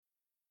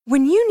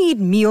When you need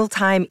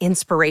mealtime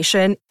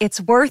inspiration,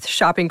 it's worth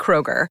shopping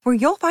Kroger, where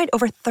you'll find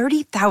over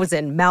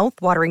 30,000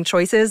 mouth-watering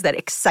choices that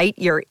excite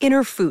your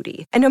inner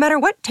foodie. And no matter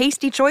what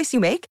tasty choice you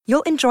make,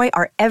 you'll enjoy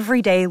our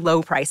everyday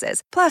low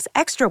prices, plus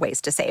extra ways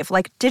to save,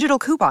 like digital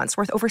coupons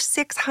worth over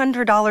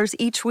 $600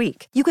 each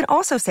week. You can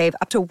also save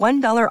up to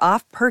 $1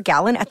 off per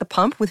gallon at the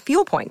pump with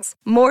fuel points.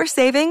 More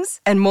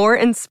savings and more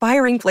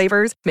inspiring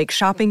flavors make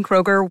shopping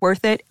Kroger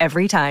worth it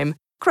every time.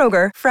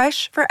 Kroger,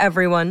 fresh for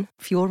everyone.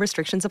 Fuel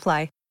restrictions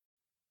apply.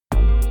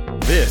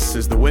 This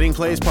is the Winning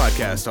Plays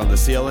podcast on the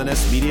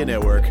CLNS Media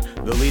Network,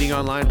 the leading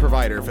online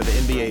provider for the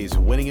NBA's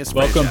winningest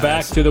franchise. Welcome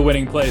back to the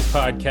Winning Plays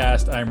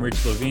podcast. I'm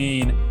Rich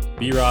Levine.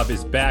 B-Rob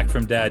is back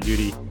from dad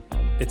duty.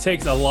 It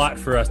takes a lot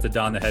for us to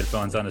don the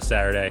headphones on a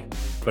Saturday,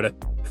 but a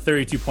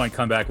 32-point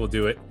comeback will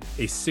do it.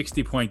 A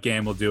 60-point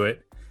game will do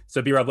it.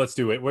 So B-Rob, let's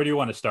do it. Where do you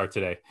want to start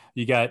today?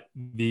 You got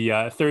the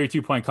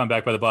 32-point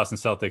comeback by the Boston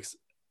Celtics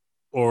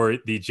or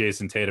the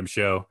Jason Tatum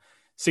show.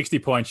 60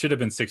 points, should have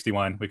been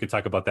 61. We could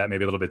talk about that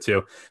maybe a little bit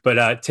too.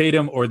 But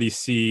Tatum or the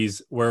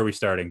C's, where are we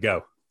starting?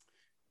 Go.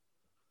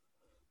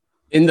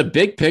 In the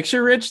big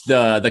picture, Rich,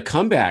 the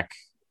comeback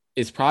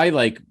is probably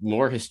like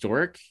more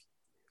historic,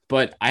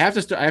 but I have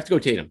to go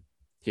Tatum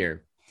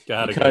here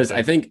because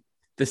I think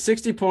the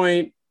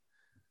 60-point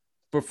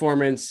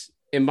performance,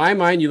 in my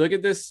mind, you look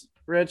at this,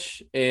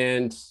 Rich,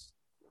 and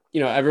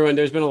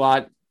there's been a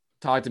lot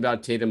talked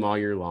about Tatum all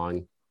year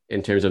long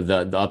in terms of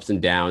the ups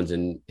and downs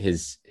and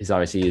his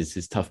obviously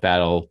his tough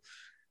battle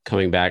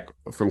coming back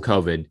from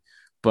COVID.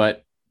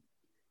 But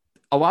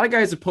a lot of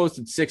guys have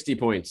posted 60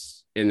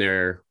 points in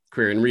their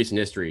career in recent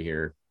history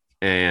here.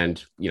 And,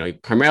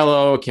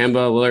 Carmelo,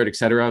 Kemba, Lillard,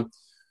 etc.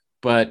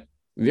 But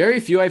very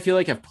few, I feel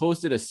like, have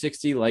posted a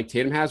 60 like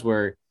Tatum has,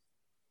 where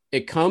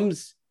it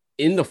comes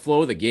in the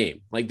flow of the game.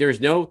 Like there was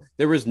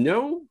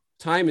no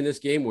time in this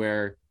game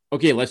where,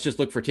 okay, let's just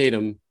look for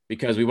Tatum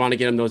because we want to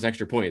get him those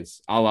extra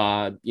points, a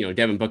la,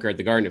 Devin Booker at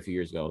the Garden a few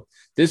years ago.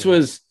 This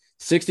was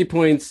 60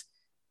 points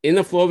in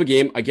the flow of a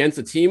game against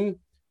a team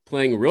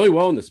playing really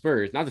well in the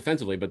Spurs, not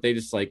defensively, but they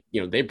just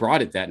they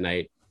brought it that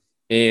night.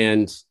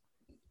 And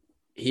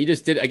he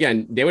just did,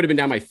 again, they would have been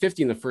down by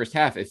 50 in the first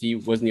half if he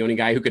wasn't the only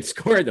guy who could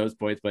score those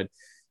points. But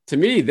to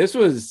me, this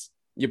was,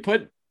 you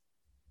put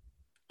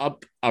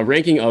up a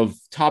ranking of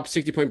top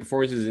 60-point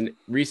performances in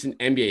recent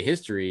NBA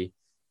history,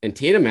 and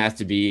Tatum has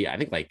to be, I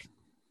think, like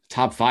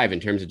top 5 in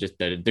terms of just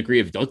the degree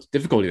of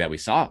difficulty that we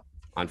saw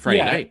on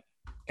Friday night.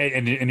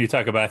 And you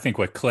talk about, I think,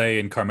 what Clay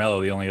and Carmelo,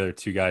 the only other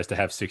two guys to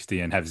have 60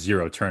 and have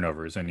 0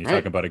 turnovers. And you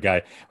talk about a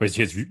guy whose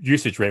his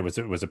usage rate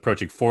was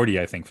approaching 40,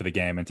 I think, for the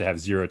game, and to have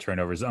 0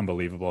 turnovers is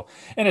unbelievable.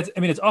 And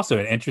it's also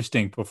an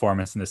interesting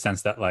performance in the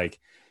sense that, like,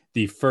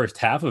 the first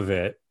half of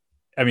it,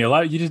 I mean,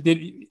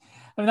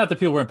 not that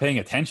people weren't paying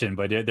attention,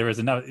 but there was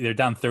enough. They're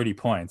down 30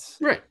 points,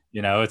 right?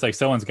 It's like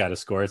someone's got to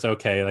score. It's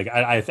okay. Like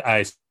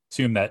I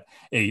assume that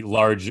a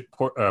large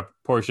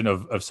portion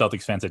of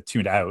Celtics fans had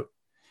tuned out,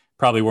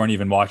 probably weren't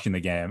even watching the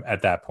game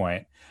at that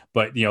point.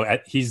 But you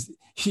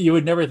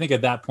would never think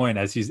at that point,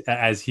 as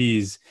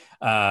he's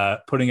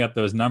putting up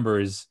those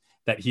numbers,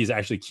 that he's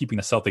actually keeping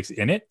the Celtics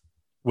in it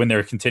when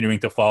they're continuing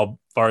to fall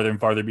farther and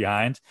farther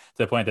behind, to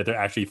the point that they're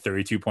actually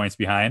 32 points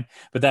behind.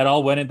 But that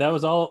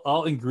was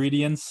all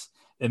ingredients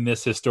in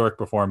this historic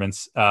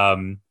performance.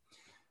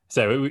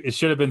 So it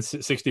should have been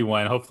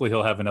 61. Hopefully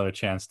he'll have another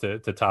chance to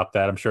top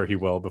that. I'm sure he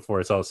will before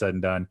it's all said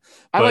and done.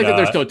 I like that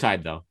they're still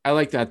tied, though. I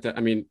like that.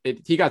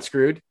 He got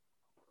screwed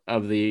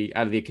out of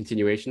the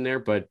continuation there,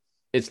 but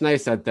it's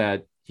nice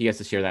that he gets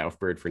to share that with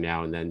Bird for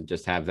now, and then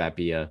just have that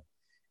be an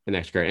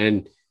extra.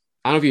 And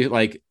I don't know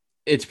if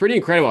it's pretty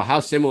incredible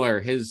how similar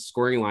his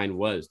scoring line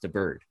was to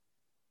Bird.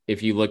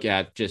 If you look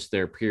at just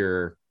their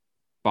pure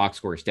box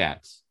score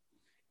stats,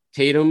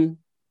 Tatum,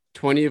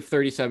 20 of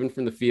 37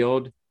 from the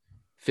field,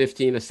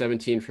 15 of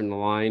 17 from the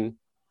line,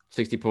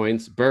 60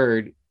 points.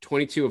 Bird,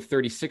 22 of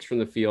 36 from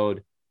the field,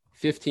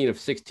 15 of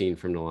 16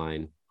 from the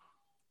line,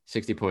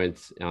 60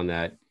 points on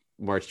that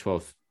March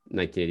 12th,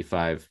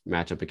 1985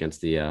 matchup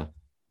against the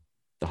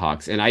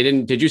Hawks.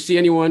 And did you see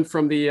anyone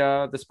from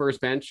the Spurs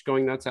bench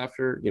going nuts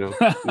after,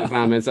 the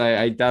comments?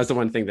 That was the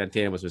one thing that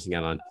Tatum was missing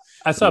out on.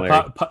 I saw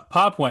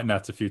Pop went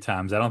nuts a few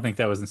times. I don't think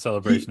that was in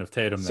celebration of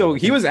Tatum. So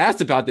he was asked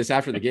about this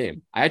after the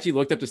game. I actually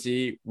looked up to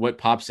see what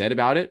Pop said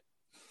about it.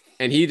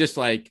 And he just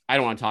I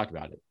don't want to talk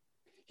about it.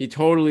 He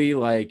totally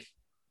I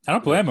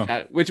don't blame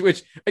him.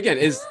 Which again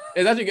is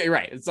actually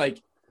right. It's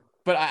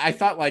but I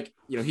thought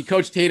he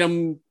coached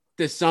Tatum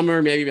this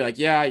summer, maybe be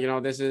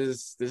this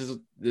is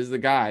the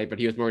guy. But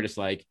he was more just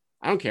I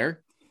don't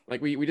care.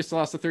 We just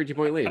lost a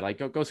 32-point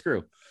lead. Go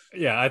screw.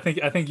 Yeah, I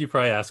think you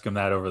probably ask him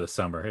that over the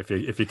summer. If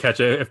you catch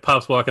if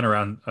Pop's walking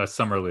around a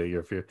summer league,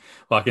 or if you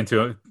bump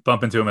into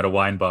him at a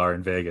wine bar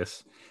in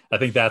Vegas, I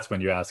think that's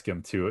when you ask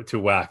him to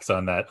wax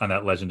on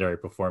that legendary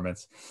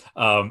performance.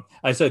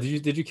 I said,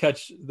 did you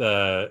catch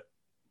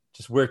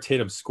just where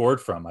Tatum scored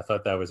from? I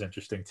thought that was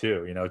interesting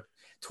too.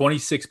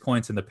 26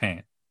 points in the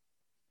paint.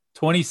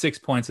 26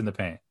 points in the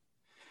paint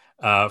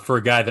for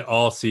a guy that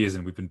all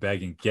season we've been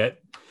begging, get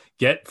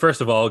first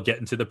of all, get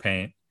into the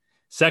paint.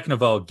 Second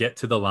of all, get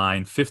to the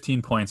line,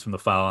 15 points from the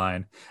foul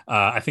line.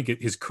 I think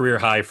his career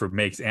high for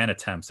makes and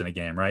attempts in a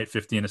game, right?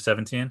 15 to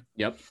 17.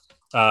 Yep.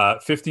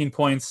 15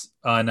 points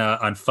on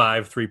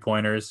 5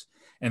 3-pointers,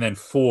 and then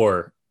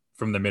 4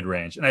 from the mid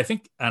range. And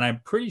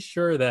I'm pretty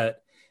sure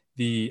that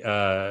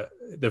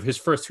his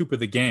first hoop of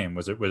the game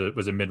was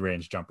a mid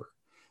range jumper.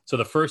 So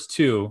the first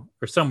 2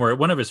 or somewhere,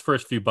 one of his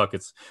first few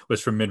buckets was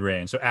from mid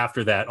range. So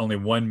after that, only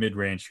 1 mid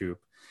range hoop.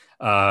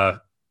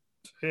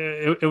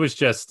 It was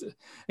just,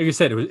 like I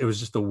said, it was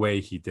just the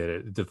way he did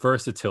it, the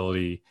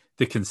versatility,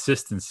 the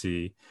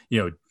consistency,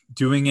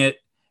 doing it,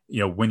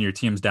 when your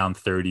team's down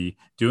 30,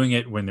 doing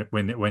it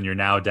when you're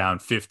now down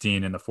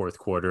 15 in the fourth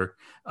quarter.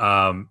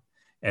 And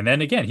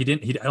then again,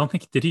 I don't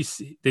think, did he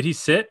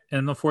sit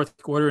in the fourth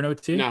quarter in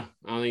OT? No, I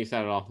don't think he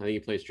sat at all. I think he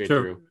played straight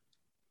through.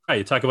 Right.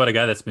 You talk about a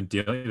guy that's been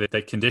dealing with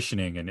that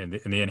conditioning and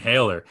the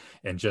inhaler,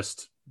 and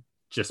just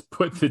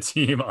put the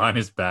team on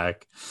his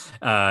back.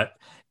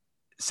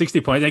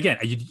 60 points. Again,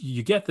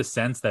 you get the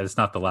sense that it's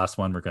not the last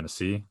one we're going to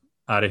see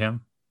out of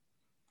him.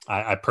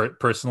 I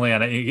personally,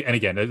 and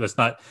again, let's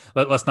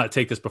not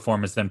take this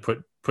performance then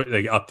put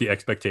up the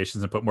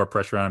expectations and put more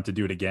pressure on him to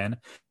do it again.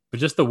 But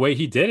just the way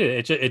he did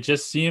it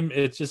just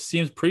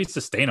seems pretty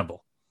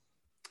sustainable.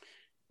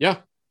 Yeah.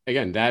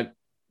 Again, that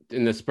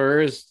in the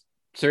Spurs,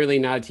 certainly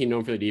not a team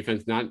known for the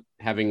defense, not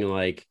having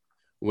like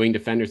wing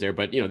defenders there,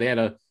 but they had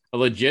a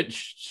legit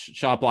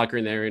shot blocker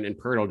in there and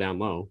Pirtle down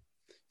low.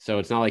 So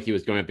it's not like he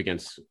was going up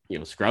against,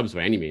 scrubs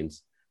by any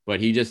means, but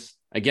he just,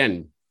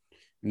 again,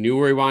 knew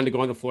where he wanted to go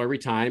on the floor every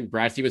time.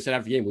 Brad Stevens said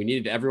after the game, we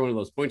needed every one of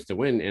those points to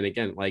win. And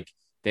again, like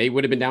they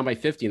would have been down by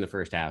 50 in the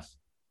first half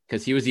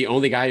because he was the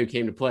only guy who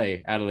came to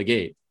play out of the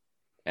gate.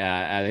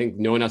 I think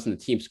no one else in the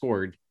team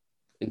scored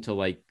until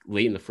like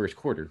late in the first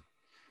quarter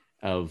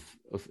of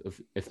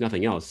if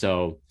nothing else.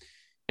 So,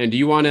 and do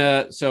you want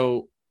to,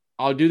 so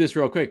I'll do this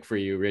real quick for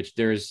you, Rich.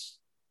 There's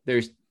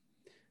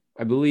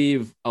I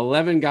believe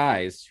 11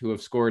 guys who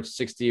have scored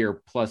 60 or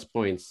plus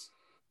points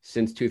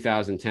since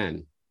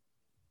 2010.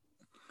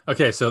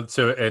 Okay. So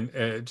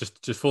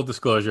just full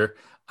disclosure,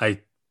 I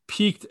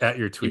peeked at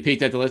your tweet. You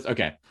peeked at the list.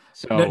 Okay.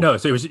 So no.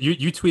 So it was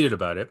you tweeted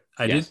about it.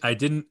 Yes. I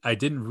didn't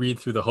read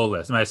through the whole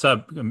list. I mean, I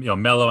saw,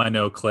 Melo, I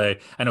know Clay,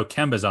 I know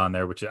Kemba's on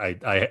there, which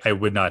I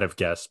would not have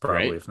guessed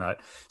probably, right, if not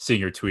seeing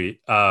your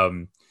tweet. I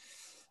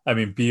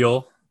mean,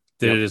 Beal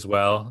did it as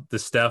well. The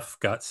Steph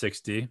got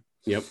 60.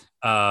 Yep.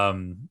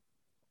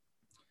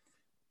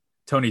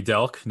 Tony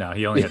Delk, no,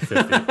 he only had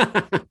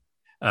 50.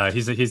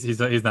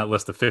 He's not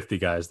list of 50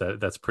 guys.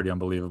 That's pretty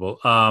unbelievable.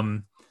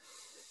 One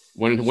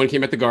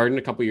came at the Garden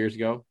a couple years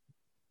ago.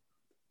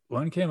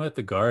 One came at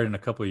the Garden a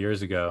couple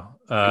years ago.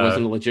 It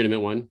wasn't a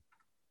legitimate one.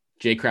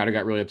 Jay Crowder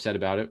got really upset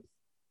about it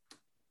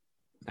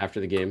after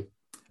the game.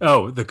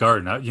 Oh, the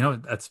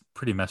Garden. That's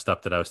pretty messed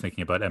up that I was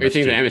thinking about MSG. You're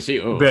thinking of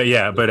MSG?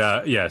 Oh.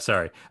 But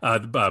sorry.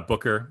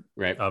 Booker,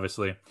 right?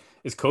 Obviously.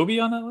 Is Kobe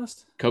on that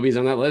list? Kobe's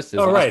on that list.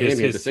 Right. Game,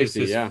 he had the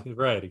 60, yeah.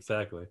 Right,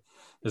 exactly.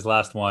 His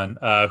last one.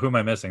 Who am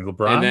I missing?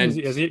 LeBron? And then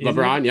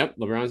LeBron, yep.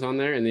 LeBron's on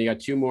there. And then you got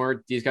 2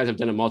 more. These guys have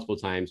done it multiple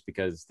times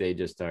because they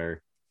just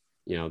are,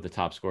 the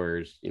top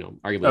scorers,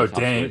 arguably.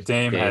 Oh,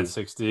 Dame had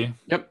 60.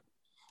 Yep.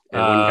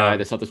 And one guy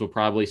the Celtics will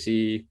probably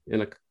see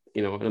in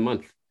a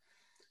month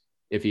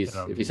if he's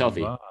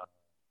healthy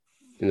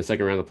in the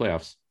second round of the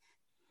playoffs.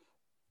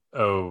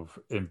 Oh,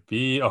 and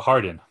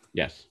Harden.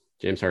 Yes,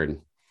 James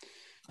Harden.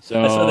 So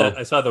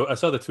I saw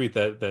the tweet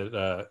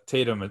that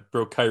Tatum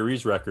broke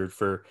Kyrie's record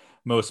for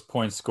most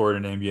points scored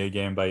in an NBA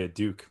game by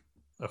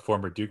a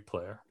former Duke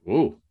player.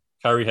 Ooh.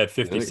 Kyrie had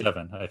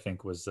 57, I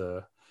think was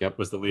the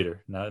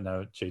leader. Now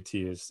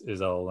JT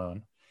is all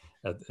alone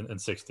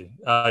at 60.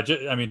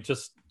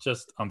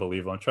 Just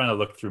unbelievable. I'm trying to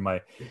look through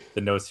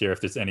the notes here if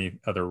there's any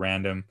other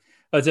random.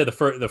 I'd say the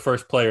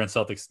first player in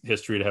Celtics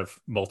history to have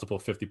multiple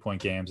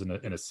 50-point games in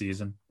a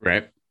season.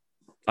 Right.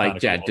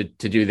 Like, yeah, cool.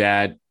 to do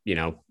that,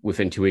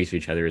 within 2 weeks of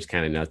each other is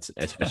kind of nuts,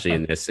 especially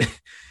in this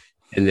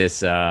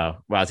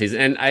wild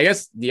season. And I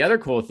guess the other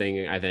cool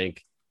thing I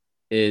think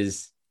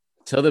is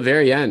till the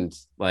very end,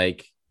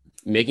 like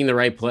making the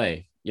right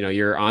play.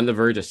 You're on the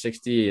verge of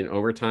 60 in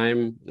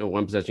overtime,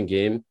 one possession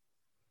game.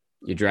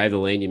 You drive the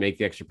lane, you make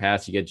the extra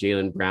pass, you get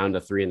Jaylen Brown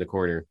to 3 in the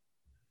corner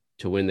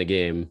to win the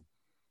game.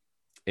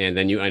 And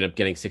then you end up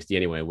getting 60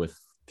 anyway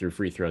through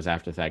free throws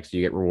after the fact. So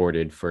you get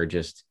rewarded for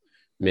just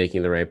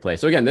making the right play.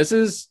 So again, this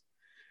is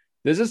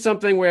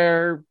something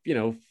where,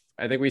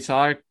 I think we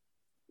saw,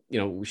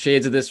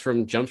 shades of this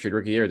from Jump Street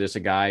rookie year. There's a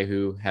guy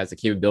who has the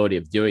capability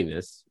of doing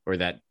this, or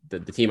that the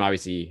team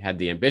obviously had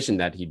the ambition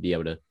that he'd be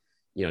able to,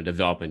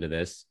 develop into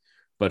this.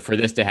 But for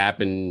this to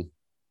happen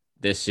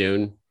this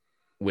soon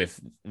with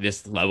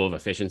this level of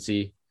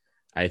efficiency,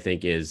 I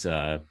think is,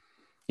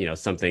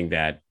 something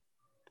that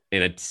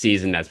in a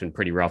season that's been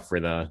pretty rough for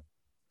the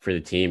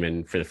team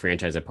and for the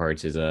franchise at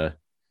parts is a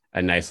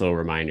nice little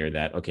reminder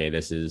that, okay,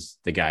 this is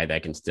the guy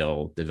that can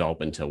still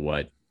develop into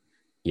what,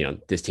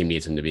 this team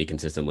needs him to be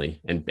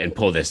consistently and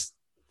pull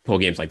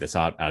games like this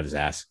out of his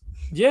ass.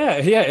 Yeah.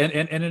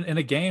 And in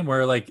a game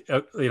where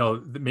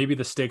maybe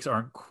the stakes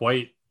aren't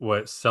quite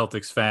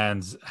Celtics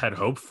fans had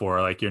hoped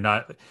for. Like you're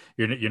not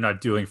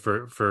doing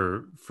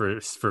for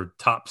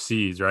top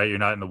seeds, right? You're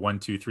not in the 1,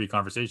 2, 3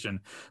 conversation,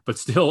 but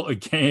still a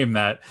game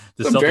that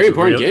the Celtics very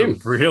important game.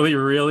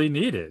 really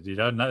needed.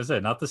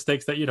 Not the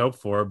stakes that you'd hope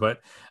for,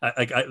 but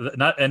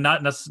not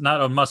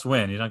a must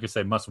win. You're not gonna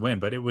say must win,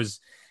 but it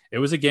was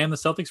a game the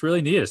Celtics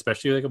really needed,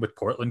 especially like with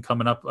Portland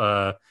coming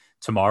up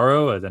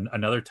tomorrow, and then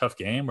another tough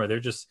game where they're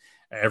just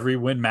every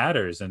win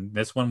matters, and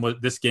this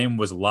game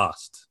was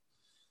lost.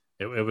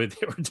 They were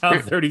down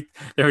 30.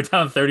 They were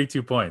down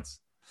 32 points.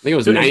 I think it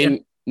was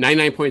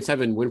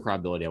 99.7 win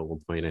probability at one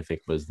point. I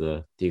think was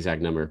the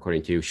exact number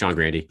according to Sean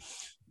Grande.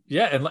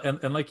 Yeah,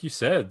 and like you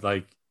said,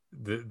 like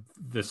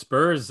the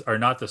Spurs are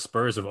not the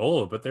Spurs of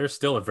old, but they're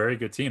still a very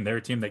good team. They're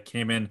a team that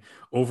came in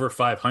over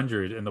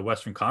 500 in the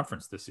Western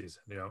Conference this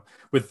season.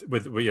 With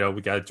we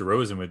got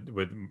DeRozan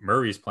with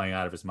Murray's playing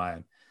out of his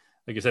mind.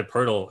 Like you said,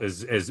 Pirtle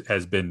is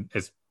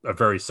a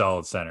very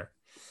solid center.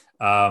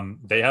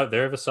 They have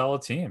a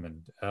solid team,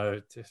 and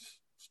it's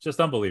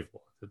just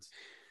unbelievable.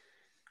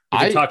 We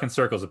can talk in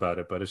circles about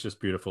it, but it's just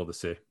beautiful to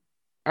see.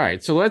 All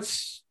right, so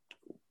that's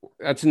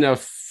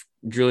enough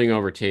drilling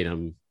over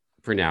Tatum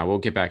for now. We'll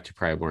get back to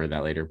probably more of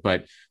that later,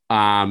 but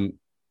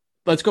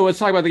let's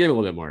talk about the game a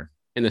little bit more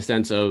in the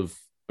sense of,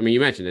 I mean, you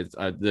mentioned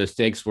it, the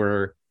stakes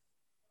were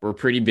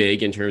pretty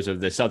big in terms of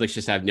the Celtics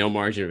just have no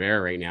margin of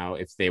error right now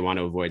if they want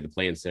to avoid the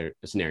play-in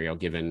scenario,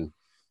 given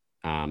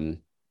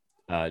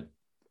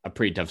a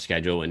pretty tough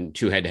schedule and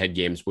 2 head-to-head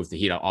games with the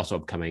Heat also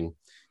upcoming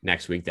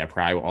next week that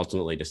probably will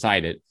ultimately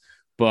decide it.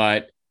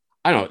 But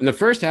I don't know, in the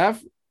first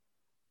half,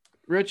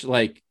 Rich,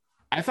 like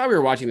I thought we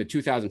were watching the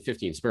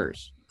 2015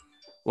 Spurs.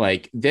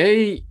 Like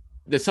the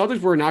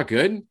Celtics were not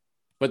good,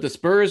 but the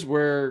Spurs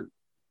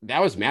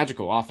that was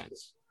magical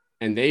offense.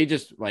 And they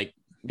just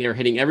they're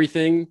hitting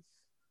everything.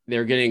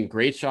 They're getting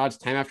great shots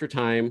time after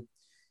time.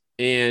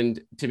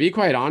 And to be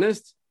quite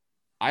honest,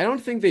 I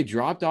don't think they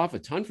dropped off a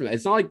ton from that.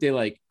 It's not like they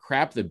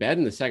crapped the bed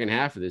in the second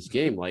half of this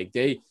game. Like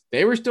they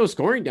were still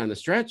scoring down the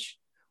stretch.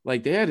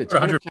 Like they had a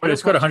ton they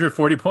scored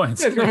 140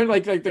 points. Yeah,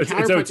 the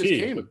counter just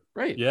came.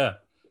 Right. Yeah.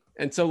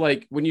 And so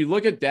when you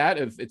look at that,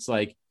 if it's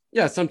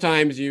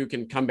sometimes you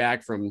can come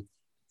back from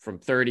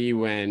 30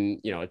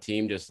 when, a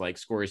team just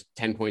scores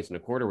 10 points in a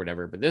quarter or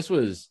whatever. But this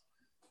was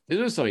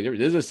something different.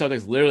 This is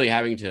Celtics literally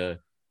having to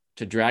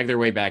drag their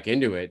way back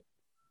into it,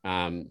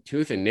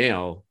 tooth and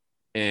nail,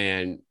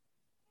 and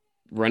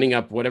running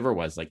up whatever it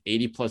was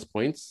 80 plus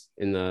points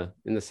in the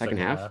second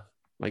half.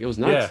 It was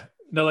nuts. Yeah.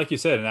 No, like you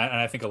said, and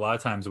I think a lot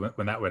of times when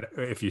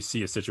if you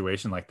see a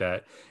situation like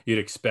that, you'd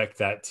expect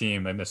that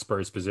team in the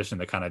Spurs position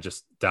to kind of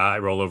just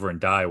roll over and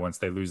die once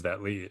they lose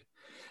that lead.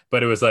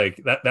 But it was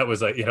that was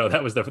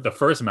the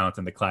first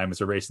mountain to climb, is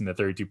erasing the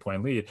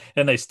 32-point lead,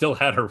 and they still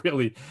had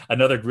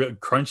another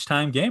crunch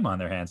time game on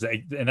their hands.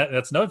 And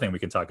that's another thing we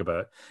can talk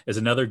about, is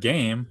another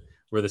game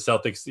where the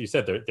Celtics, you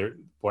said they're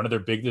one of their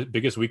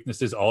biggest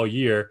weaknesses all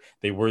year.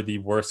 They were the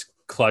worst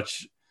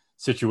clutch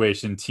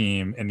situation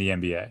team in the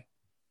NBA.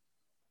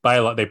 By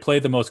a lot, they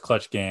played the most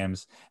clutch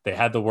games. They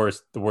had the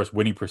worst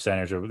winning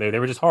percentage. They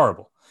were just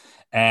horrible.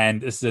 And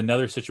this is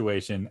another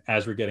situation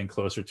as we're getting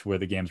closer to where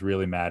the games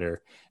really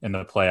matter in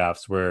the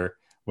playoffs, where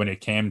when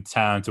it came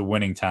down to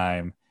winning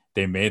time,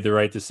 they made the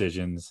right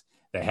decisions.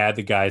 They had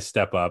the guys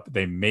step up.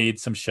 They made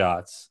some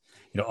shots.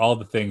 All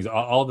the things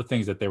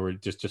that they were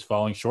just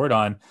falling short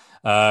on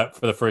for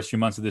the first few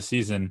months of the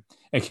season.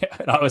 It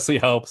obviously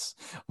helps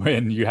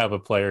when you have a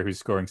player who's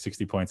scoring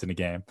 60 points in a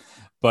game,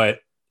 but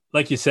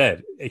like you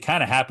said, it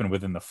kind of happened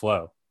within the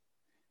flow.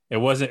 It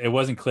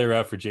wasn't clear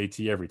out for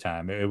JT every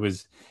time. It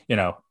was,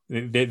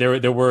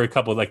 there were a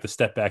couple the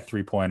step back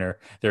 3-pointer.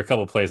 There are a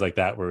couple of plays like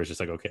that where it was just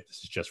okay,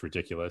 this is just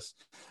ridiculous.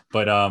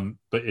 But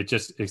it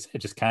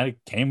just kind of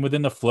came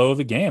within the flow of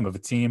the game of a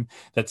team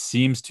that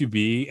seems to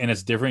be, and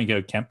it's different.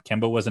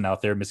 Kemba wasn't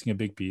out there missing a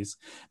big piece,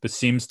 but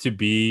seems to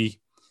be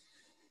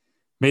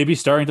maybe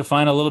starting to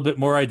find a little bit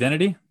more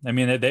identity. I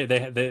mean, they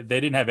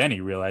didn't have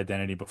any real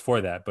identity before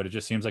that, but it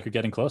just seems like we're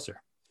getting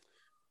closer.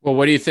 Well,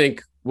 what do you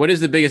think? What is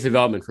the biggest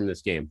development from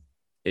this game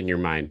in your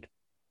mind?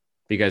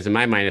 Because in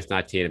my mind, it's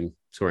not Tatum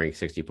scoring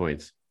 60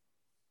 points.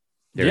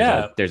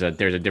 There's a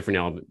different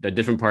element, a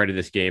different part of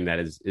this game that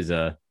is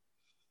a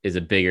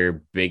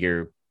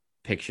bigger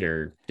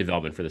picture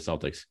development for the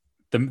Celtics.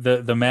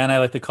 The man I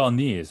like to call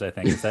Knees, I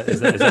think. Is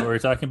that what we're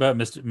talking about,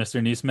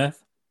 Mr. Nesmith?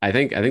 I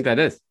think that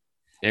is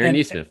Aaron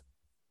Nesmith.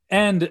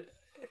 And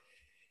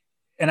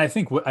I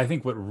think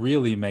what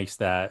really makes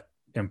that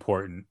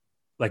important,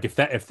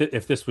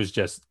 if this was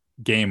just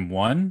game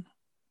one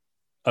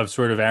of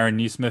sort of Aaron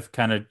Nesmith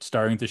kind of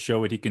starting to show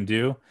what he can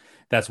do,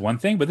 that's one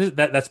thing. But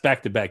that's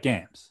back-to-back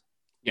games.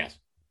 Yes,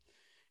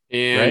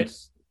 and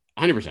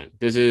 100%.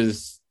 This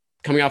is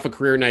coming off a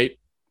career night,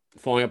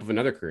 following up with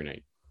another career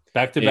night.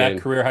 Back-to-back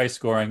career high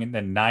scoring, and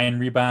then 9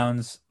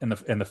 rebounds in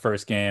the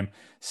first game,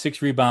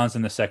 6 rebounds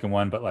in the second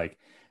one. But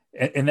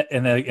in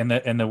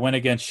the win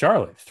against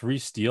Charlotte, 3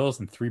 steals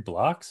and 3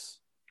 blocks.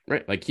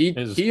 Right,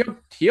 he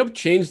helped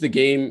change the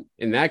game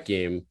in that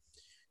game,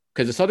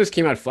 because the Celtics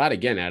came out flat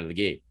again out of the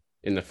gate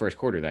in the first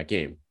quarter of that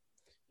game,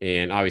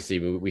 And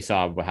obviously we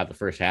saw how the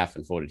first half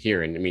unfolded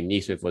here. And I mean,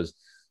 Nesmith was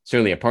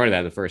certainly a part of that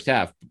in the first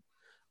half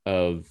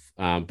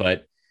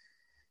but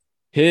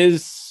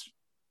he's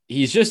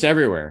just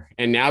everywhere.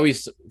 And now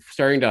he's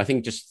starting to, I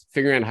think, just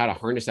figuring out how to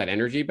harness that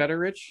energy better,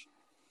 Rich,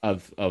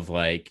 of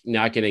like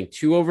not getting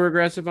too over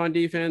aggressive on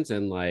defense.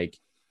 And like,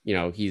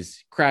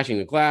 he's crashing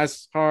the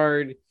glass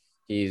hard.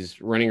 He's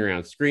running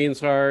around screens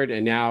hard.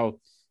 And now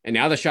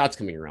the shot's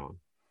coming around.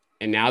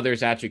 And now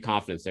there's actually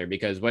confidence there,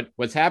 because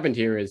what's happened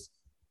here is,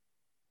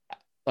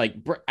 like,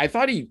 I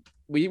thought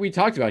we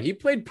talked about, he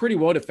played pretty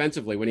well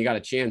defensively when he got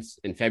a chance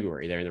in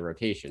February there in the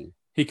rotation.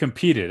 He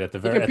competed at the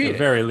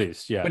very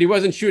least. Yeah. But he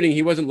wasn't shooting.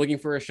 He wasn't looking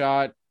for a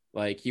shot.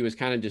 Like, he was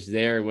kind of just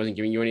there and wasn't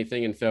giving you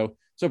anything. And so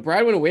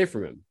Brad went away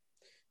from him.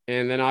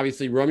 And then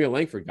obviously Romeo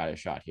Langford got a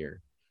shot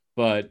here,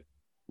 but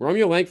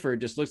Romeo Langford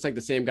just looks like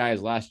the same guy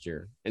as last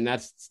year. And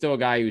that's still a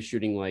guy who's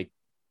shooting like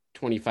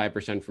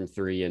 25% from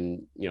three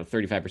and,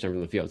 35%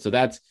 from the field. So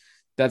that's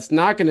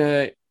not going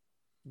to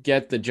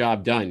get the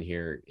job done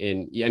here.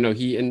 And you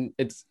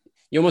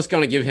almost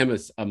going to give him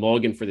a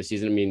mulligan for the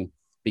season. I mean,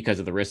 because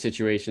of the risk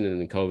situation and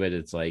then COVID,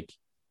 it's like,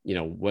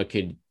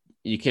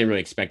 you can't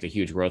really expect a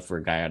huge growth for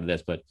a guy out of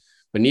this, but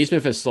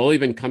Nesmith has slowly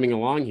been coming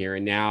along here,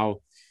 and now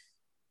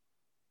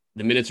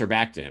the minutes are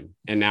back to him.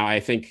 And now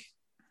I think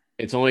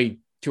it's only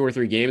 2 or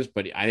 3 games,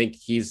 but I think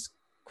he's,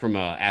 from a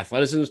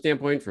athleticism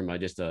standpoint, from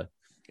an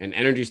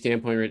energy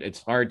standpoint,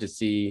 it's hard to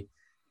see,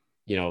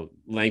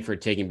 Langford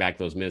taking back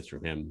those minutes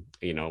from him,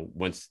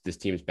 once this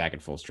team's back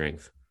at full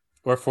strength.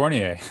 Or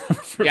Fournier.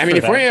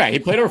 Fournier, he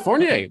played over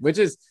Fournier, which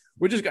is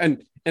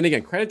and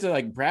again, credit to,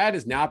 like, Brad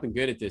has not been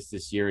good at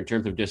this year in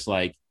terms of just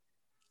like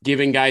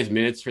giving guys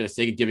minutes for the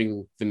sake of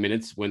giving the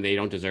minutes when they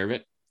don't deserve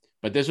it.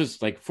 But this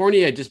was like,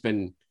 Fournier had just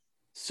been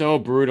so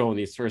brutal in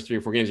these first 3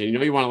 or 4 games. And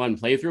you want to let him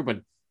play through,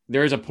 but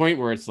there's a point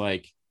where it's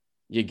like,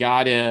 you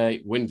gotta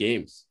win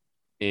games.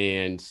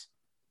 And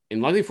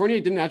luckily Fournier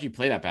didn't actually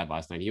play that bad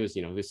last night. He was,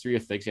 he was 3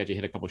 of 6. He actually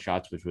hit a couple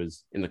shots, which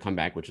was in the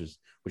comeback, which was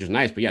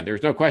nice. But yeah,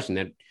 there's no question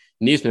that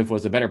Nesmith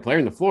was the better player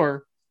on the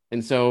floor.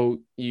 And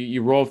so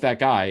you roll with that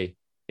guy,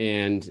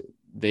 and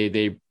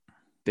they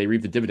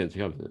reap the dividends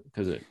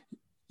because of it.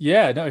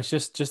 Yeah, no, it's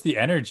just the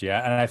energy.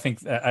 And I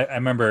think I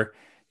remember,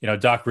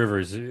 Doc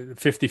Rivers,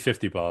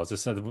 50-50 balls.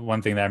 That's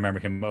one thing that I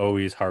remember him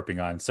always harping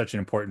on. Such an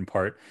important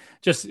part.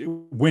 Just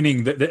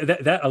winning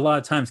that a lot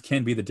of times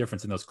can be the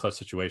difference in those clutch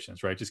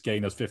situations, right? Just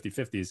getting those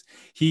 50-50s.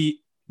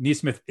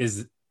 Nesmith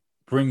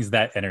brings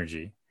that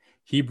energy.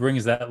 He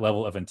brings that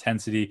level of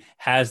intensity,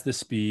 has the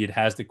speed,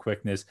 has the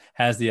quickness,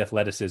 has the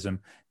athleticism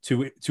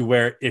to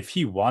where if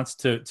he wants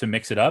to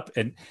mix it up,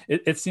 and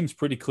it seems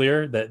pretty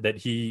clear that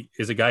he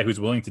is a guy who's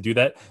willing to do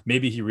that.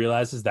 Maybe he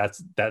realizes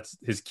that's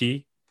his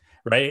key,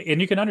 right? And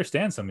you can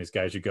understand some of these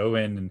guys. You go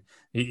in, and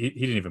he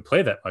didn't even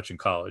play that much in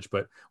college,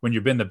 but when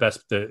you've been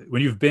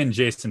when you've been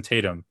Jason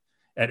Tatum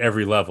at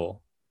every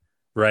level,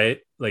 right?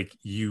 Like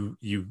you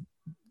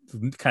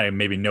kind of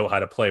maybe know how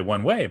to play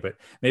one way, but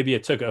maybe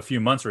it took a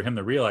few months for him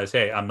to realize,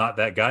 hey, I'm not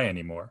that guy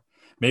anymore.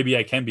 Maybe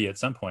I can be at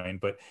some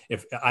point, but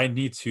if I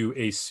need to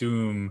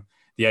assume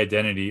the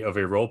identity of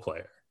a role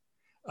player,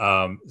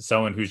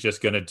 someone who's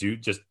just going to do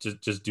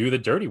just do the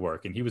dirty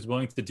work, and he was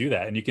willing to do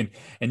that.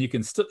 And you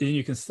can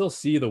still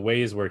see the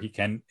ways where he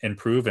can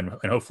improve and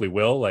hopefully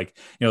will. Like,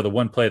 the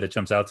one play that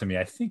jumps out to me,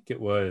 I think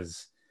it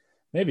was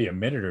maybe a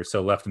minute or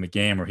so left in the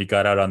game, where he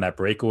got out on that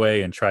breakaway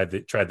and tried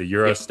the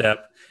Euro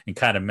step and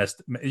kind of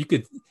missed.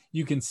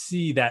 You can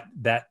see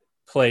that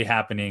play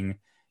happening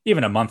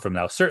even a month from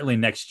now, certainly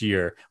next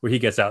year, where he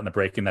gets out in the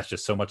break and that's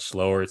just so much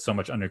slower. It's so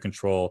much under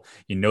control.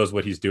 He knows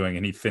what he's doing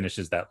and he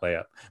finishes that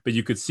layup. But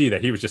you could see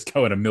that he was just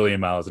going a million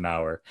miles an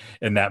hour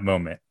in that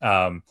moment.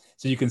 So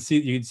you can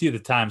see the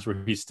times where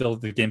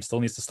the game still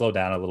needs to slow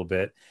down a little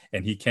bit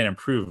and he can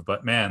improve.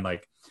 But man,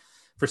 like,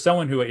 for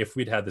someone who, if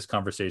we'd had this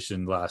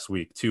conversation last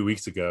week, 2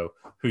 weeks ago,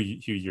 who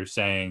you're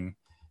saying,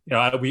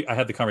 I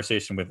had the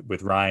conversation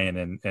with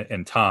Ryan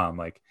and Tom,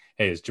 like,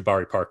 hey, is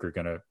Jabari Parker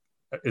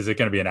is it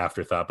going to be an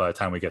afterthought by the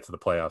time we get to the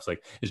playoffs?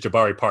 Like, is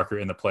Jabari Parker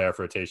in the playoff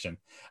rotation?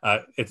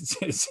 It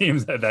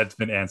seems that's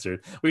been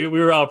answered. We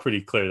were all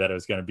pretty clear that it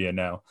was going to be a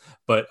no.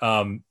 But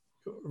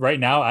right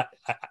now,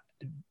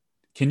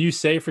 can you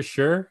say for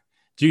sure?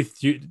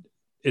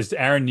 Is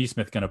Aaron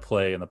Nesmith going to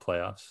play in the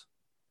playoffs?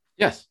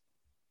 Yes.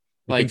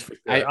 Like, sure?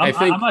 I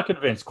think I'm not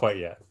convinced quite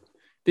yet.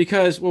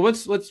 Because, well,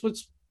 let's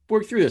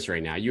work through this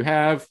right now. I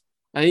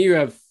think you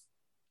have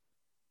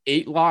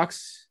 8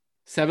 locks,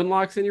 7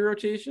 locks in your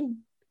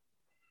rotation.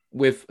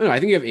 I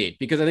think you have 8,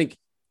 because I think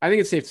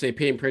it's safe to say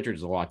Peyton Pritchard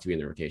is a lot to be in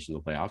the rotation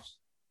in the playoffs.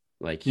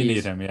 Like, you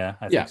need him, yeah.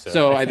 I think so.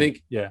 So I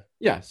think.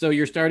 So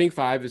your starting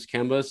 5 is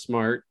Kemba,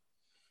 Smart,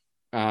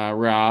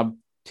 Rob,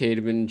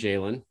 Tatum, and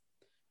Jalen,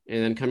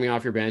 and then coming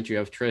off your bench you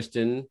have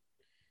Tristan,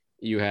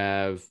 you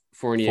have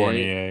Fournier,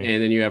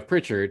 and then you have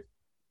Pritchard,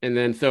 and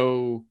then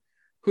so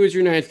who's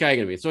your 9th guy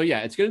going to be? So yeah,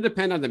 it's going to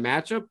depend on the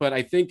matchup, but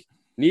I think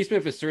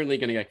Nesmith is certainly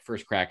going to get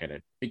first crack at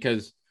it,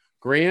 because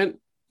Grant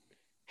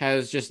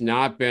has just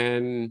not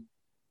been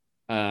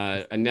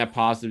a net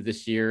positive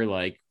this year.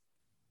 Like,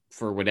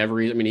 for whatever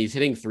reason. I mean, he's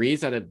hitting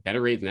threes at a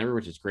better rate than ever,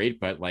 which is great,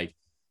 but like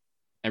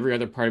every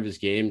other part of his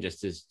game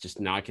is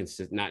not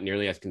consistent, not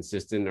nearly as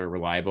consistent or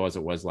reliable as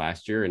it was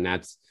last year. And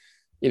it's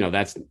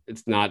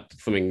not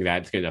something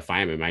that's going to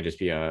define him. It might just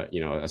be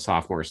a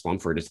sophomore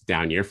slump for just a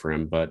down year for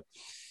him. But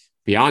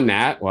beyond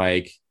that,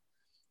 like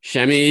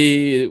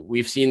Semi,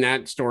 we've seen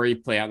that story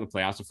play out in the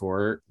playoffs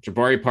before.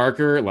 Jabari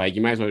Parker, like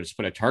you might as well just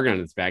put a target on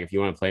his back if you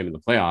want to play him in the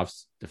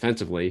playoffs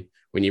defensively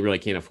when you really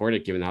can't afford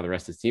it, given how the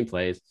rest of his team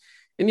plays.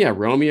 And yeah,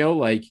 Romeo,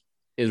 like,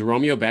 is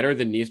Romeo better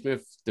than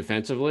Nesmith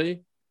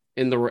defensively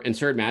in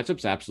certain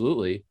matchups?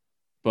 Absolutely.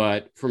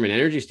 But from an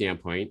energy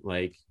standpoint,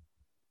 like,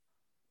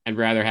 I'd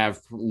rather have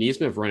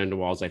Nesmith run into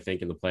walls, I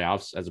think, in the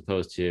playoffs as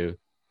opposed to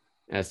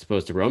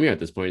Romeo at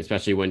this point,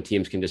 especially when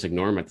teams can just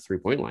ignore him at the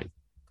 3-point line.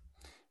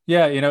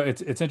 Yeah,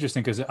 it's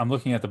interesting because I'm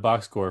looking at the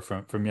box score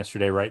from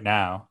yesterday right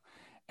now,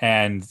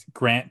 and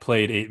Grant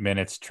played 8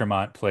 minutes.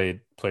 Tremont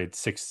played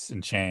 6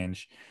 and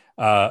change.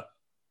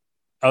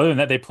 Other than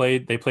that, they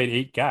played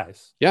 8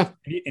 guys. Yeah,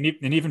 and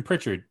even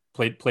Pritchard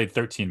played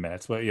 13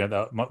 minutes.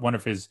 Well, one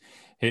of his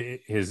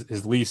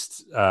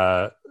least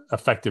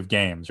effective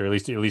games, or at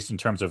least in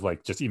terms of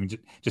like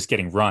just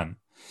getting run.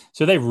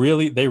 So they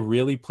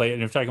really played.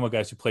 And if you're talking about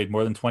guys who played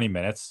more than 20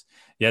 minutes,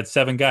 you had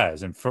 7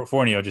 guys, and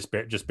Fournier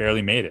just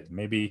barely made it.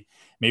 Maybe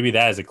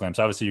that is a glimpse.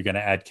 Obviously, you're going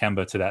to add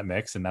Kemba to that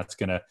mix, and that's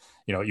going to,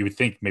 you would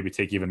think maybe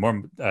take even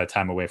more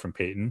time away from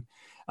Payton.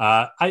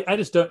 I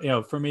just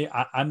don't, for me,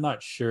 I'm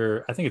not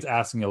sure. I think it's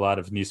asking a lot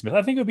of Nesmith.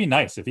 I think it would be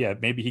nice if,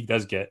 maybe he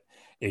does get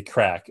a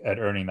crack at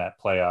earning that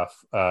playoff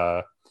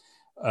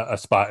a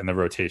spot in the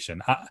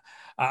rotation.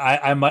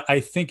 I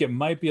think it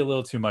might be a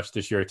little too much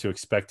this year to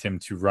expect him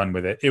to run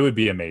with it. It would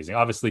be amazing.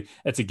 Obviously,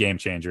 it's a game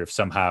changer if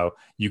somehow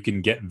you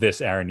can get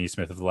this Aaron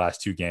Nesmith of the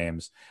last 2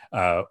 games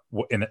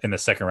in the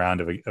second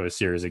round of a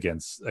series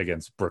against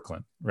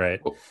Brooklyn, right?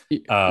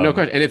 No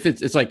question. And if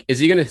it's like, is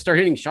he going to start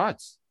hitting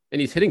shots? And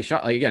he's hitting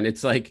shot. Like, again,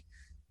 it's like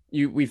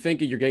we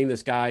think you're getting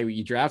this guy,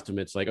 you draft him.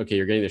 It's like, okay,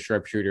 you're getting the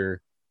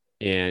sharpshooter,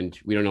 and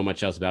we don't know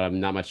much else about him.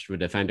 Not much of a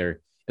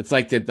defender. It's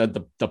like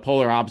the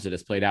polar opposite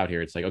is played out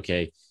here. It's like,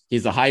 okay,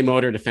 he's a high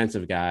motor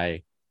defensive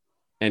guy,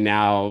 and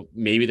now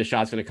maybe the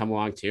shot's going to come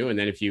along too. And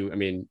then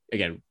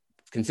again,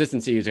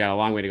 consistency, he's got a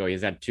long way to go.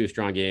 He's had 2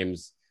 strong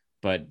games,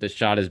 but the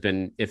shot has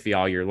been iffy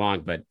all year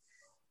long. But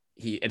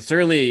it's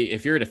certainly,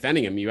 if you're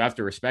defending him, you have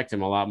to respect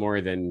him a lot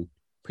more than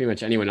pretty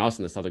much anyone else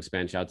in the Celtics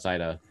bench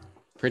outside of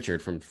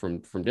Pritchard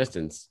from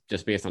distance,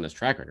 just based on his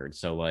track record.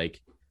 So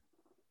like,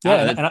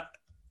 yeah, and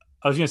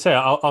I was going to say,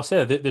 I'll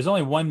say that there's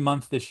only 1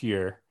 month this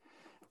year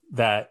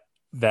that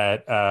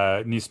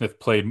Nesmith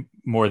played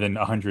more than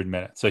 100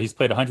 minutes. So he's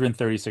played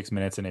 136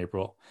 minutes in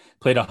April,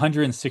 played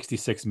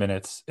 166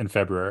 minutes in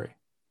February,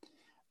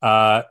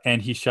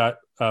 and he shot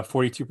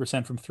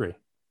 42% from 3.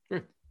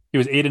 Sure. He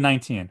was 8 of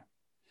 19.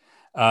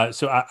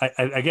 So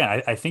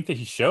I think that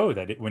he showed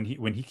that when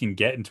he can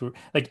get into,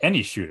 like,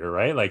 any shooter,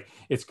 right? Like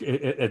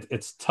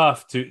it's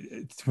tough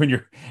to when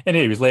you're, and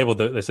he was labeled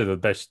they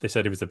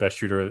said he was the best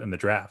shooter in the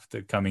draft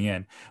coming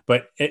in.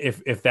 But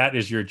if that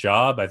is your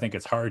job, I think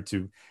it's hard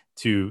to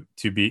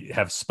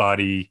have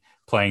spotty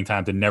playing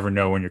time, to never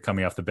know when you're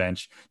coming off the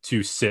bench,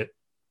 to sit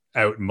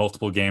out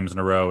multiple games in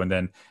a row and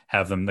then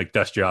have them like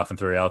dust you off and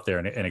throw you out there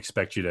and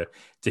expect you to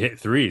hit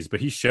threes.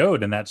 But he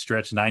showed in that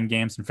stretch, 9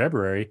 games in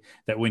February,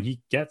 that when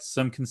he gets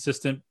some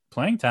consistent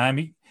playing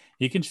time,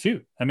 he can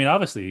shoot. I mean,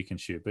 obviously he can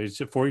shoot, but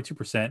he's at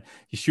 42%.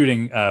 He's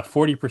shooting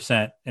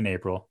 40% in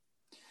April,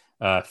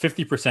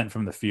 50%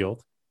 from the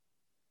field.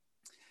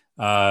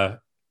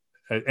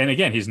 And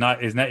again, he's not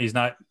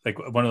like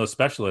one of those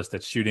specialists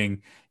that's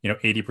shooting,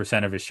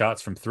 80% of his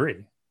shots from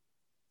 3.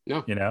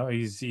 No,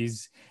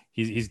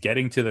 he's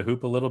getting to the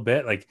hoop a little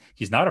bit. Like,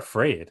 he's not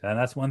afraid. And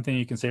that's one thing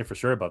you can say for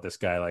sure about this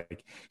guy.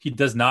 Like, he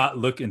does not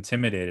look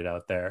intimidated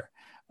out there,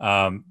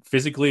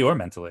 physically or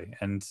mentally.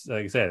 And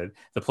like I said,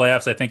 the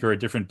playoffs, I think, are a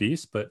different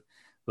beast, but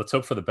let's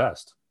hope for the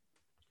best.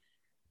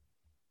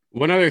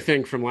 One other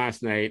thing from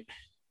last night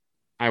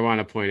I want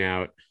to point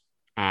out,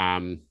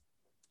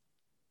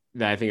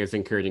 that I think is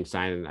an encouraging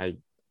sign. And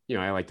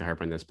I like to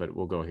harp on this, but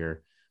we'll go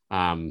here.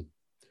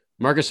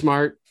 Marcus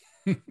Smart,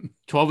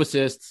 12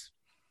 assists,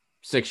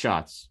 6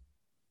 shots.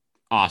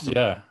 Awesome.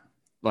 Yeah.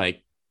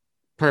 Like,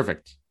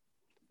 perfect.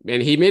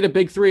 And he made a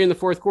big 3 in the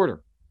fourth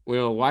quarter.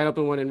 Wide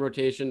open one in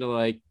rotation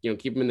to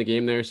keep him in the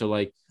game there.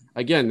 So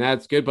again,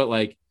 that's good.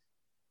 But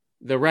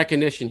the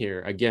recognition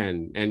here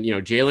again, and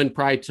Jalen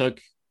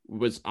probably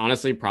was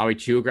honestly probably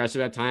too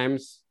aggressive at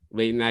times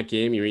late in that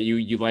game.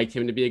 You liked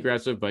him to be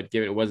aggressive, but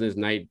given it wasn't his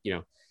night,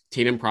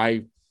 Tatum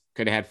probably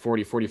could have had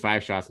 40,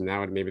 45 shots,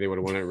 and maybe they would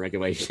have won it in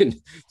regulation,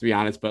 to be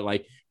honest. But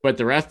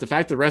the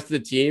fact the rest of the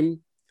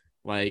team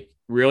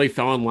really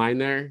fell in line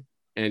there,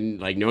 and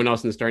no one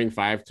else in the starting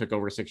 5 took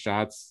over 6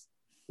 shots.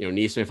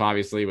 Nesmith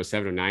obviously was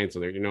 7 of 9, so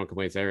there are no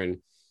complaints there. And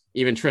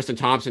even Tristan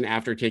Thompson,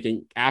 after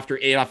 8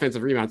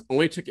 offensive rebounds,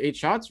 only took 8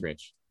 shots,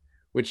 Rich,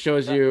 which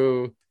shows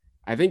you,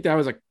 I think that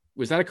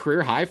was that a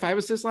career high 5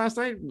 assists last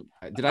night?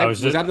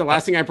 Was that the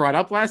last thing I brought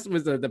up was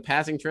the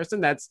passing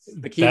Tristan? That's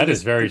the key. That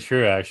is very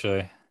true,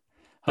 actually.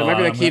 That might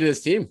be the key to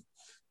this team.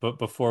 But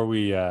before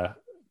we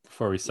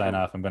sign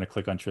off, I'm going to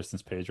click on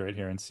Tristan's page right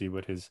here and see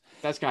what his.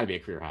 That's got to be a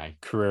career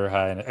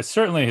high. And it's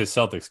certainly his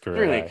Celtics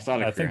career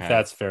high. I think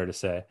that's fair to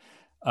say.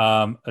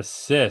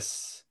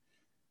 Assists.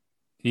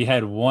 He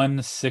had 1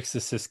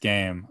 6-assist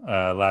game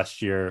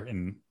last year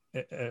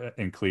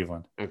in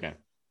Cleveland. Okay.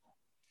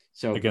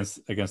 So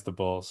against the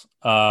Bulls.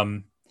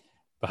 But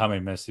how many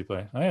minutes did he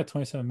play? Oh yeah,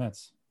 27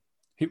 minutes.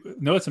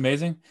 It's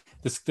amazing.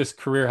 This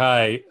career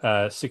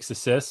high 6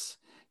 assists.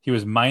 He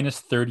was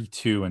minus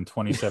 32 in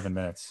 27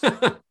 minutes.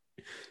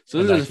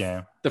 So this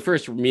is the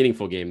first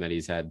meaningful game that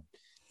he's had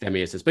that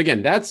many assists. But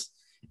again,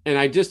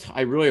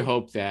 I really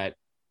hope that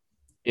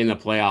in the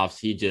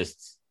playoffs,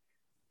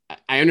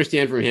 I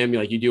understand from him,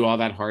 like you do all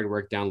that hard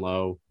work down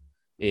low,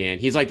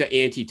 and he's like the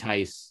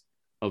anti-Tice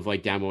of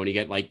like down low. When you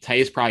get like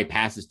Tice probably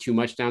passes too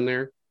much down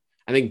there.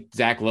 I think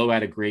Zach Lowe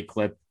had a great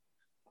clip.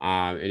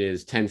 It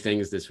is 10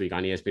 things this week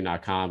on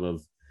ESPN.com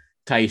of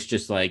Tice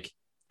just like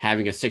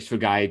having a 6-foot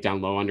guy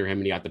down low under him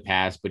and he got the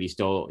pass, but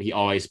he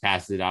always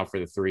passes it out for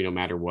the 3 no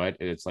matter what.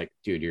 And it's like,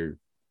 dude, you're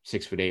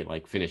 6'8",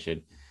 like finish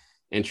it.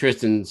 And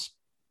Tristan's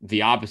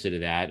the opposite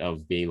of that,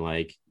 of being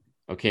like,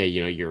 okay,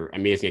 you're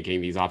amazing at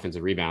getting these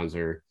offensive rebounds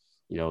or,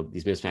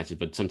 these mismatches,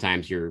 but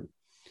sometimes you're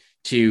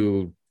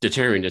too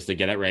determined just to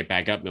get it right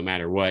back up no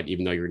matter what,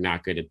 even though you're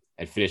not good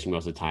at finishing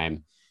most of the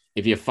time.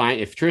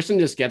 If Tristan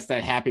just gets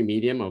that happy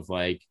medium of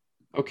like,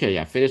 okay,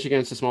 yeah, finish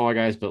against the smaller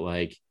guys, but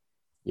like,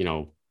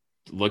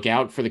 look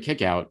out for the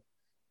kick out,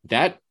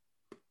 that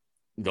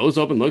those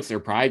open looks are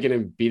probably going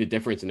to be the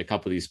difference in a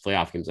couple of these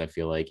playoff games. I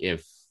feel like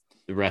if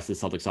the rest of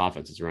the Celtics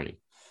offense is running.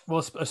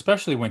 Well,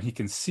 especially when he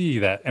can see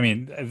that. I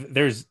mean,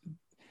 there's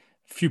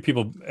few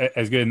people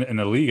as good in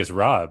the league as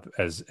Rob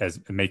as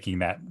making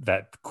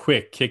that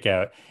quick kick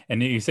out.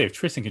 And you say if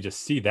Tristan can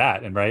just see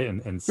that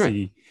and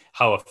see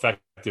how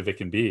effective it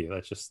can be,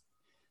 let's just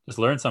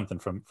learn something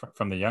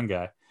from the young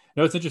guy.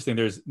 It's interesting.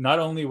 There's not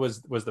only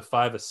was the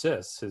 5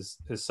 assists his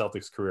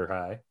Celtics career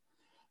high,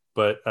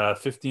 but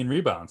 15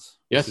 rebounds.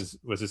 Yes,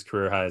 was his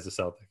career high as a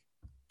Celtic.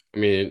 I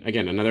mean,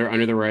 again, another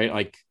under the right,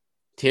 like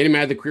Tatum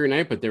had the career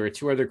night, but there were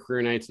 2 other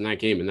career nights in that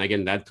game. And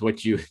again, that's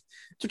what you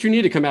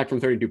need to come back from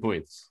 32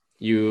 points.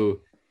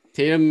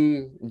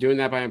 Tatum doing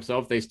that by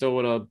himself, they still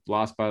would have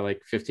lost by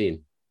like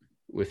 15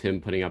 with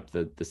him putting up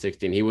the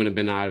 16. He wouldn't have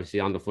been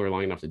obviously on the floor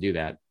long enough to do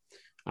that.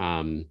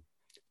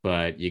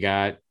 But you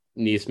got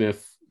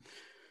Nesmith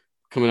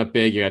coming up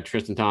big. You got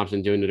Tristan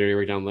Thompson doing the dirty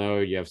work down low.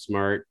 You have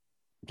Smart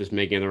just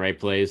making the right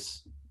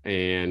plays,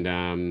 and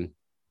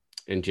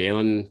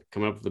Jalen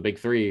coming up with the big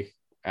 3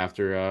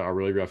 after a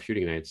really rough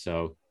shooting night.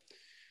 So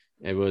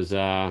it was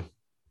a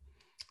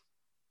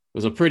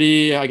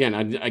pretty, again,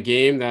 a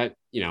game that,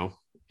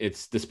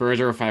 it's the Spurs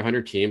are a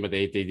 500 team, but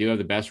they do have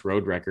the best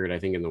road record, I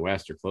think, in the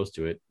West or close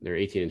to it. They're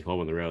 18-12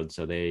 on the road.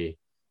 So they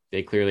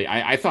clearly,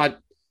 I thought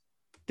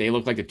they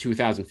looked like the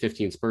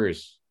 2015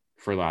 Spurs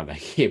for a lot of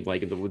that game,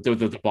 like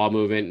the ball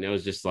movement, and it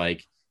was just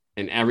like,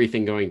 and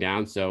everything going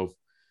down. So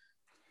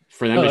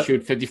for them to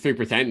shoot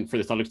 53% and for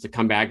the Celtics to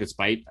come back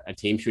despite a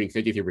team shooting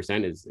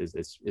 53%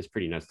 is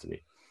pretty nuts to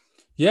me.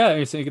 Yeah,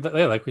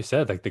 like we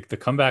said, like the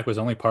comeback was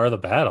only part of the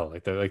battle.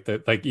 Right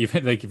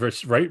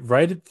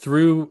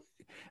through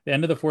the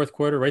end of the fourth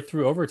quarter, right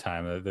through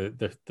overtime,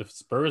 the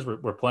Spurs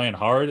were playing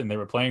hard and they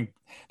were playing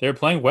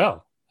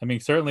well. I mean,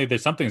 certainly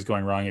there's something's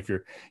going wrong if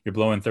you're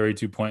blowing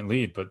 32-point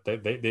lead, but they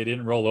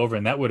didn't roll over,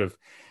 and that would have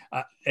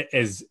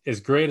as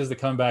great as the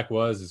comeback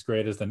was, as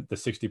great as the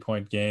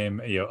 60-point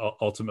game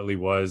ultimately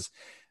was.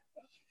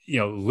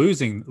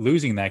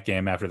 Losing that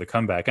game after the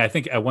comeback. I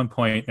think at one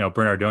point,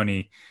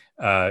 Bernardoni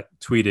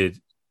tweeted,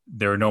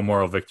 "There are no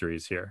moral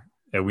victories here.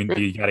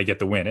 You got to get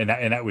the win," and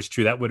that was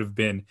true. That would have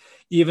been,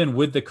 even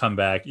with the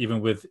comeback,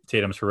 even with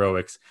Tatum's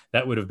heroics,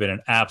 that would have been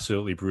an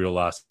absolutely brutal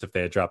loss if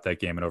they had dropped that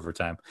game in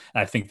overtime.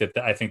 And I think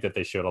that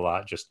they showed a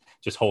lot just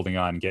holding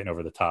on, getting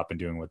over the top, and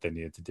doing what they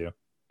needed to do.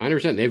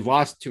 100%. They've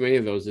lost too many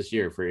of those this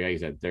year. For, like I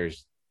said,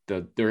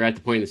 they're at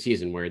the point in the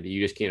season where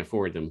you just can't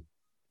afford them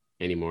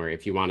anymore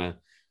if you want to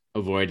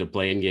avoid the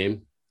play-in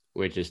game,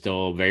 which is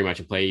still very much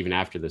a play even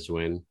after this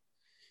win.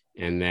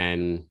 And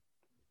then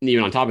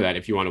even on top of that,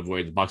 if you want to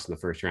avoid the Bucks in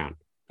the first round,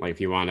 like if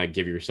you want to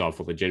give yourself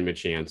a legitimate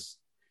chance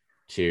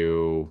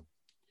to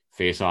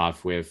face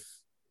off with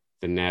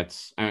the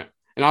Nets, and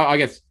I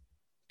guess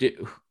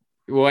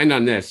we'll end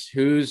on this.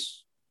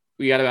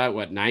 We got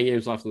about 9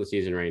 games left in the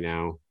season right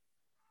now.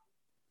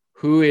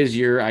 Who is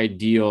your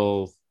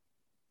ideal,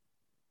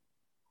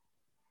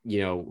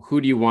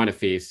 who do you want to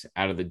face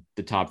out of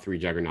the top 3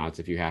 juggernauts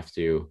if you have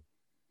to,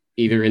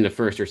 either in the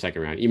first or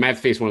second round? You might have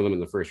to face one of them in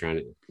the first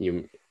round.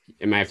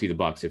 It might have to be the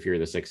Bucks if you're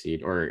the 6th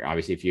seed, or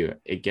obviously if you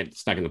get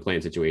stuck in the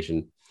play-in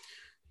situation,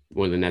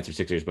 one of the Nets or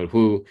Sixers. But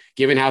who,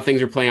 given how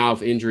things are playing out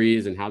with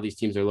injuries and how these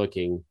teams are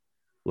looking,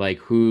 like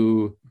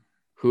who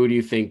do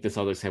you think the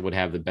Celtics would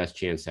have the best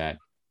chance at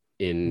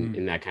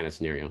in that kind of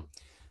scenario?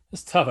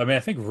 It's tough. I mean,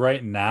 I think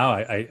right now,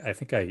 I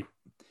think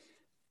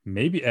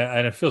Maybe,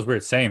 and it feels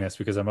weird saying this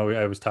because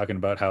I was talking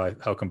about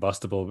how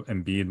combustible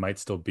Embiid might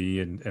still be,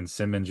 and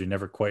Simmons, you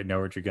never quite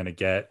know what you're going to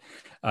get.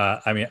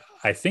 I mean,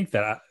 I think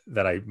that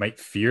I might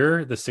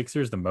fear the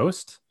Sixers the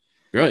most.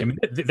 Really? I mean,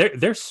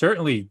 they're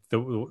certainly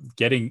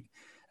getting.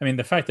 I mean,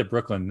 the fact that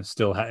Brooklyn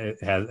still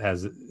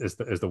has is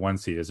the one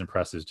seed is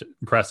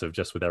impressive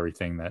just with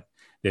everything that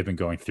they've been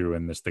going through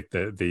in this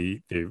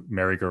the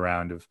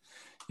merry-go-round of,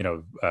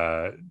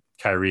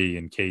 Kyrie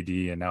and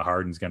KD, and now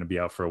Harden's going to be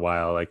out for a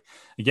while. Like,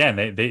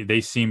 again,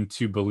 they seem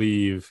to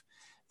believe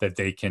that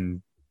they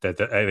can, that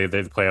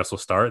the playoffs will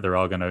start. They're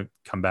all going to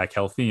come back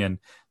healthy, and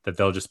that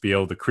they'll just be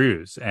able to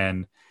cruise.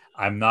 And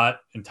I'm not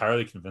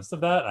entirely convinced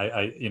of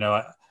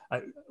that.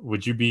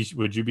 Would you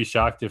be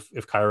shocked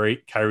if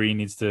Kyrie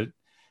needs to,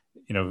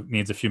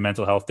 needs a few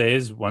mental health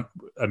days,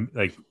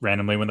 like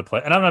randomly when the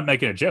play? And I'm not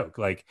making a joke.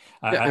 Like,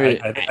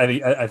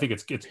 I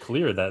think it's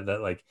clear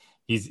that like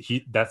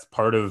that's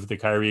part of the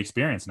Kyrie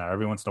experience now.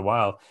 Every once in a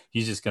while,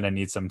 he's just going to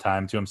need some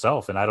time to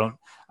himself, and I don't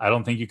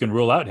think you can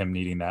rule out him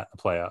needing that in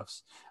the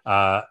playoffs.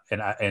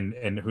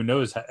 And who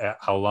knows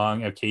how long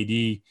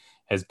KD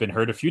has been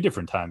hurt a few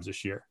different times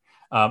this year.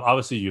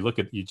 Obviously, you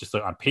just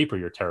look on paper,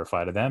 you're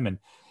terrified of them,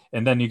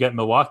 and then you get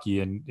Milwaukee,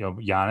 and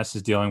Giannis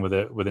is dealing with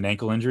an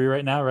ankle injury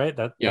right now, right?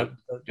 Yeah,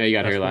 he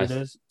got hurt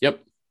last. Yep,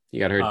 he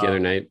got hurt the other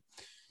night.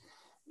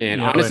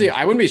 And honestly,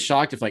 I wouldn't be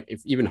shocked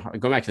if even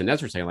going back to the Nets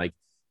for a second, like,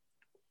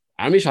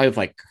 I wouldn't be shocked if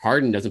like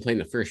Harden doesn't play in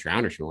the first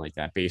round or something like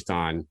that, based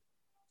on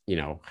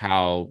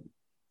how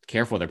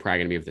careful they're probably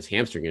going to be with this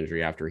hamstring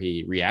injury after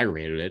he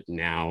re-aggravated it.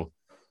 Now,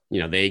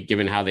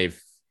 given how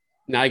they've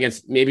not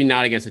against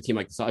a team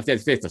like the Celtics, if they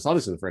face the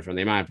Celtics in the first round,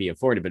 they might be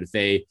afforded. But if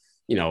they,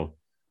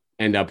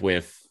 end up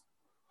with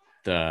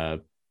the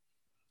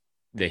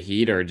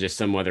Heat or just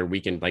some other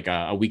weekend, like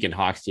a weekend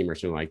Hawks team or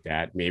something like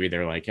that, maybe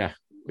they're like,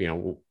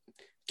 we'll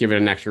give it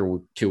an extra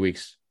 2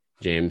 weeks,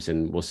 James,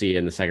 and we'll see you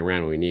in the second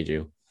round when we need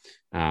you.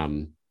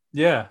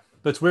 Yeah,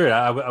 that's weird.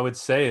 I would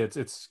say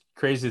it's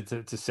crazy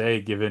to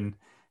say, given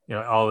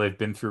all they've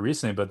been through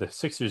recently, but the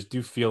Sixers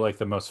do feel like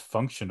the most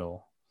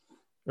functional,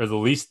 or the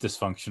least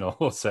dysfunctional,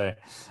 we'll say,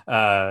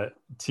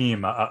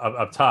 team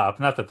up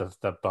top. Not that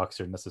the Bucks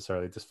are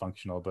necessarily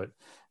dysfunctional, but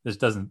this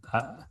doesn't.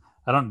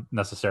 I don't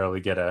necessarily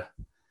get a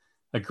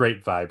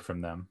great vibe from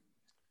them.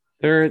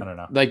 I don't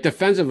know. Like,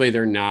 defensively,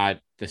 they're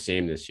not the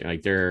same this year.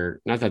 Like,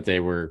 they're not that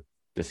they were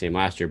the same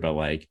last year, but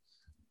like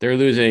they're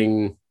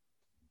losing.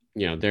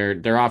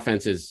 Their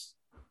offense is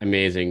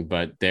amazing,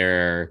 but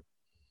their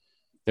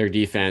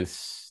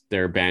defense,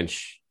 their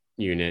bench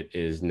unit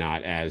is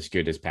not as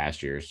good as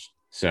past years.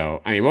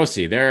 So, I mean, we'll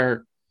see.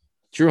 Drew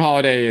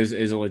Holiday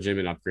is a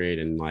legitimate upgrade.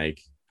 And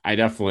like,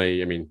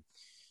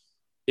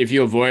 if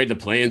you avoid the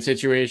play-in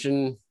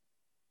situation,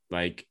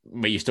 like,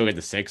 but you still get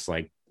the 6,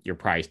 like, you're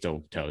probably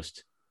still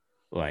toast,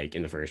 like,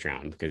 in the first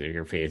round, because if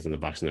you're facing the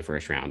Bucks in the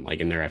first round,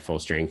 like, and they're at full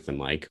strength, and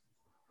like,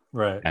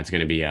 right, that's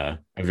going to be a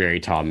very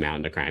tall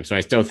mountain to climb. So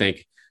I still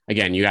think,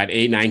 again, you got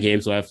 8-9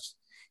 games left.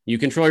 You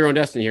control your own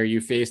destiny here.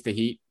 You face the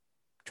Heat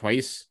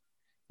twice.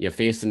 You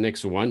face the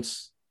Knicks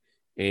once.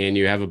 And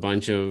you have a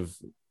bunch of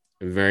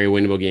very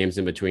winnable games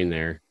in between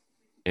there.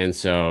 And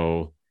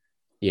so,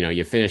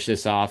 you finish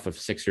this off of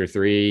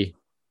 6-3,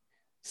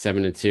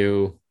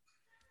 7-2.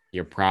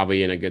 You're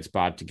probably in a good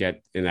spot to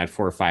get in that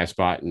 4 or 5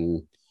 spot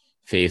and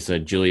face a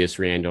Julius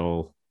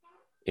Randle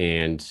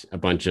and a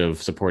bunch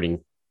of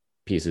supporting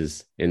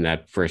pieces in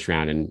that first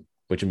round, and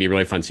which would be a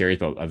really fun series,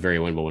 but a very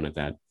winnable one at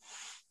that.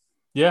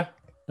 Yeah,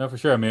 no, for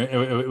sure. I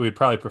mean, we'd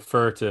probably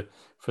prefer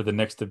for the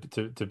Knicks to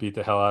beat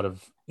the hell out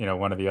of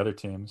one of the other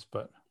teams,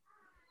 but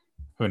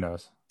who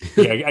knows?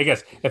 Yeah, I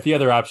guess if the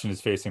other option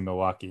is facing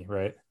Milwaukee,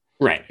 right?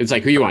 Right. It's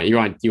like, who you want? You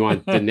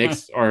want the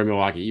Knicks or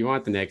Milwaukee? You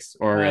want the Knicks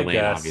or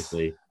Atlanta,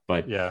 obviously.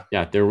 But yeah,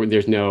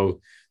 there's no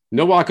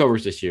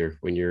walkovers this year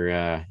when you're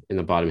in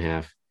the bottom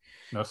half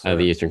of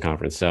the Eastern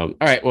Conference. So, all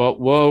right, well,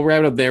 we'll wrap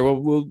it up there.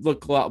 We'll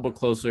look a lot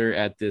closer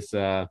at this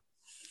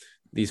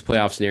these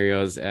playoff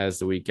scenarios as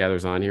the week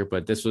gathers on here.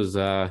 But this was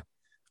an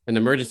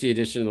emergency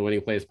edition of the Winning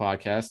Plays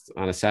podcast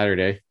on a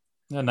Saturday.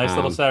 Yeah, nice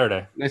little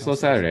Saturday. Nice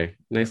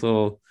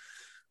little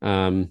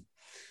fun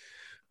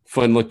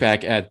look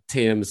back at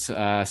Tatum's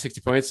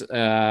 60 points.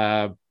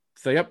 So,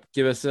 yep,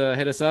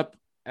 hit us up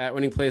at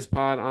Winning Plays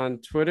Pod on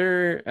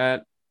Twitter,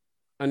 at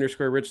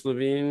 _Rich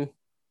Levine,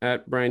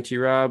 at Brian T.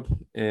 Robb,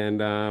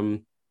 and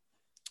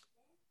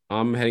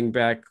I'm heading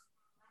back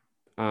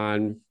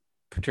on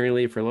paternity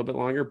leave for a little bit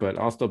longer, but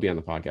I'll still be on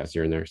the podcast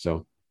here and there.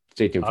 So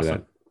stay tuned for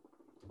that.